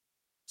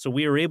so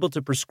we are able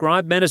to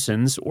prescribe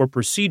medicines or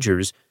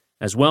procedures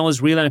as well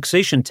as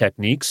relaxation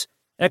techniques,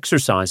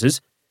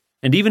 exercises,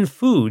 and even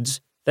foods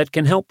that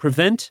can help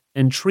prevent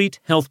and treat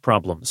health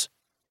problems.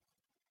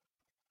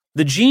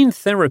 The gene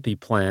therapy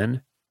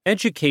plan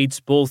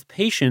educates both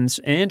patients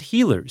and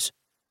healers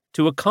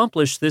to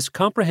accomplish this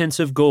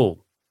comprehensive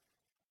goal.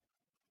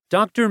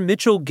 Dr.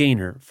 Mitchell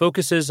Gaynor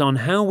focuses on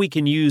how we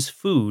can use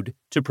food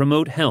to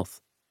promote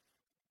health.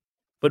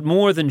 But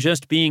more than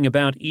just being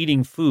about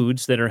eating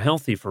foods that are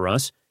healthy for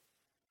us,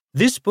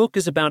 this book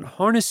is about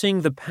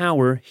harnessing the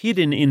power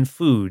hidden in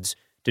foods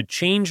to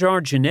change our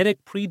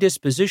genetic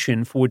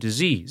predisposition for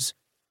disease,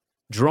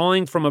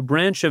 drawing from a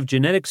branch of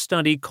genetic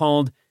study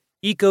called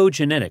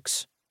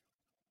ecogenetics.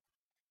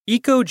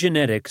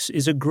 Ecogenetics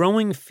is a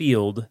growing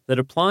field that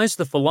applies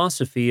the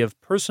philosophy of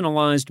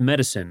personalized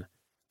medicine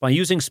by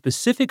using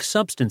specific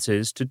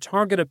substances to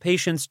target a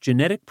patient's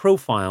genetic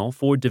profile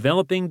for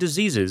developing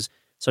diseases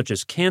such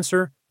as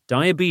cancer,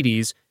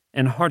 diabetes,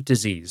 and heart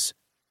disease.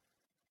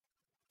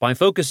 By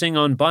focusing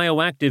on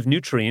bioactive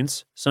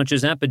nutrients such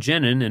as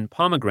apigenin in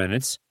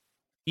pomegranates,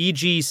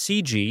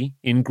 EGCG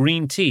in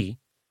green tea,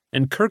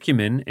 and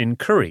curcumin in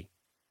curry,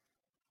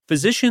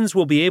 physicians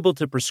will be able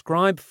to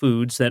prescribe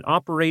foods that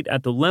operate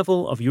at the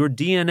level of your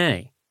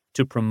DNA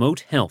to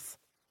promote health.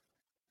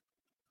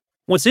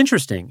 What's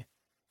interesting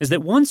is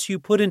that once you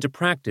put into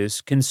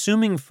practice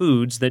consuming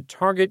foods that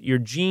target your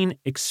gene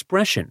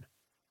expression,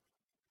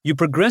 you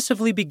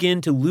progressively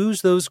begin to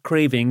lose those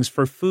cravings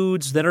for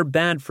foods that are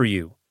bad for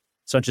you,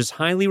 such as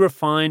highly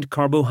refined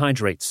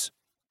carbohydrates.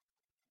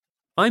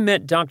 I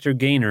met Dr.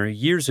 Gaynor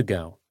years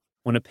ago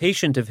when a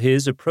patient of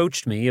his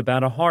approached me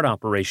about a heart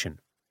operation.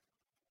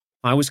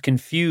 I was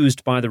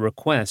confused by the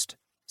request,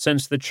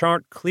 since the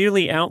chart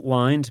clearly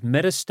outlined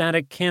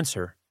metastatic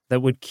cancer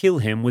that would kill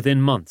him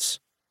within months.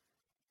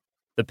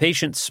 The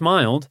patient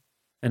smiled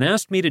and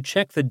asked me to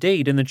check the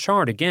date in the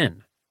chart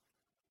again.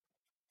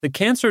 The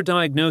cancer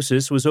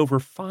diagnosis was over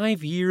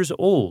 5 years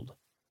old.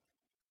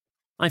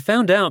 I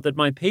found out that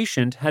my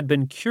patient had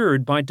been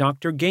cured by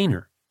Dr.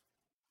 Gaynor,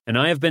 and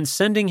I have been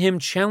sending him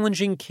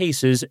challenging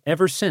cases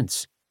ever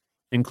since,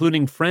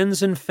 including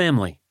friends and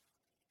family.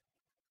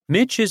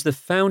 Mitch is the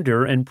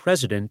founder and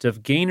president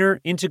of Gaynor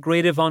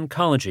Integrative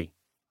Oncology,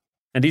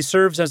 and he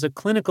serves as a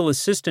clinical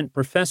assistant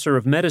professor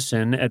of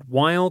medicine at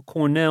Weill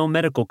Cornell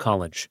Medical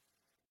College.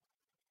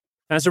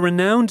 As a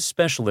renowned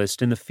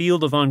specialist in the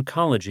field of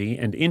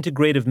oncology and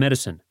integrative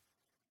medicine,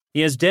 he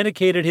has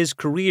dedicated his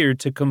career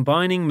to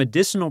combining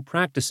medicinal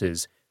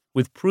practices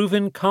with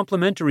proven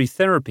complementary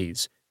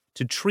therapies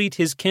to treat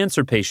his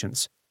cancer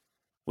patients,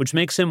 which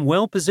makes him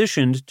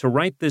well-positioned to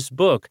write this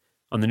book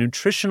on the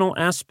nutritional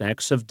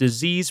aspects of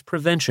disease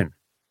prevention.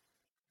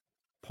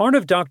 Part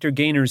of Dr.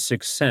 Gaynor's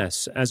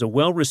success as a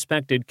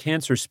well-respected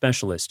cancer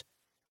specialist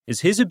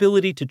is his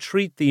ability to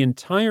treat the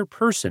entire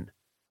person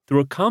through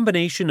a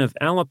combination of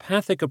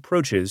allopathic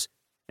approaches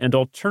and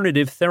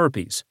alternative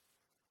therapies.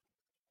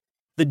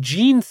 The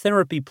gene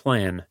therapy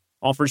plan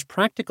offers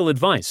practical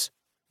advice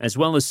as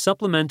well as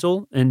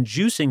supplemental and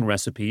juicing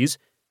recipes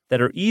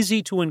that are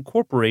easy to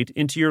incorporate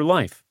into your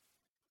life.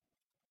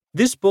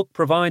 This book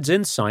provides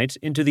insight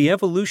into the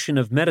evolution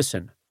of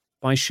medicine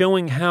by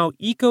showing how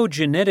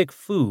ecogenetic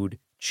food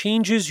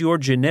changes your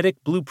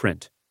genetic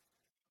blueprint.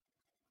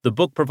 The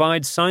book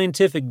provides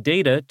scientific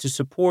data to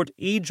support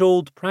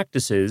age-old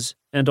practices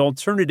and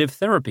alternative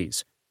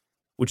therapies,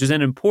 which is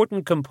an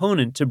important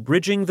component to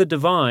bridging the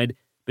divide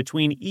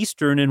between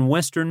Eastern and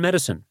Western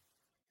medicine.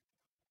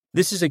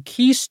 This is a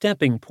key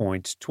stepping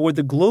point toward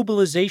the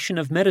globalization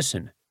of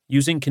medicine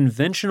using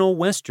conventional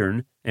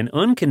Western and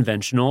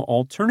unconventional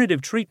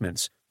alternative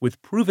treatments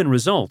with proven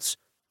results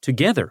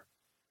together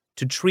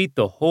to treat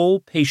the whole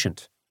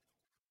patient.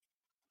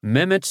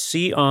 Mehmet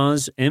C.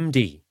 Oz,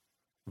 M.D.,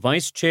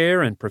 Vice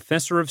Chair and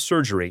Professor of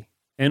Surgery,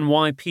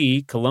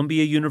 NYP,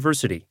 Columbia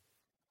University.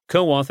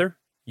 Co-author,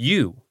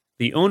 You,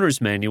 the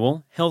Owner's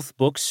Manual Health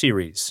Book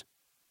Series.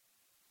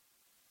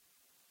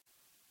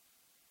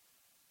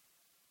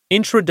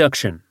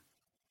 Introduction.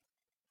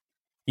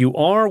 You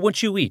are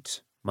what you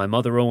eat, my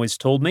mother always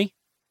told me.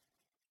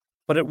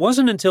 But it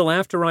wasn't until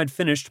after I'd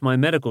finished my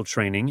medical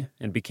training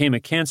and became a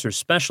cancer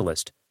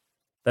specialist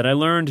that I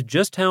learned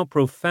just how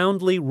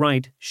profoundly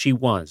right she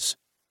was.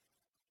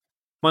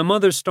 My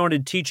mother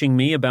started teaching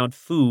me about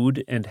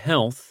food and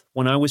health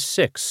when I was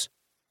 6.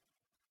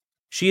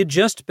 She had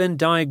just been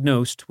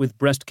diagnosed with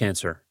breast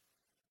cancer,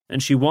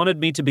 and she wanted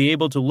me to be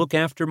able to look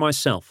after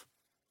myself.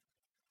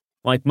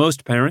 Like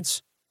most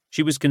parents,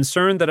 she was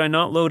concerned that I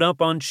not load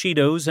up on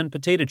Cheetos and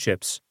potato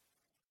chips.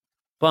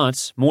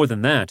 But, more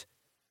than that,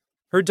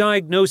 her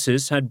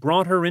diagnosis had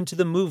brought her into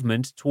the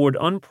movement toward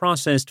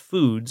unprocessed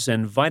foods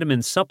and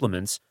vitamin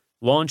supplements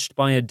launched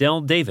by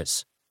Adele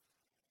Davis.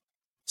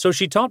 So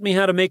she taught me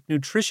how to make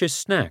nutritious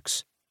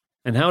snacks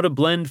and how to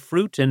blend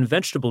fruit and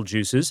vegetable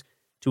juices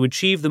to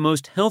achieve the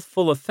most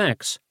healthful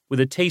effects with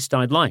a taste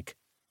I'd like.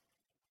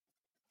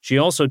 She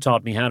also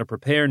taught me how to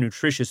prepare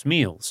nutritious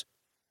meals,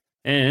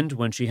 and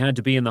when she had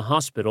to be in the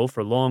hospital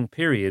for long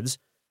periods,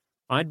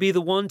 I'd be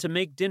the one to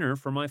make dinner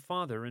for my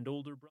father and older brother.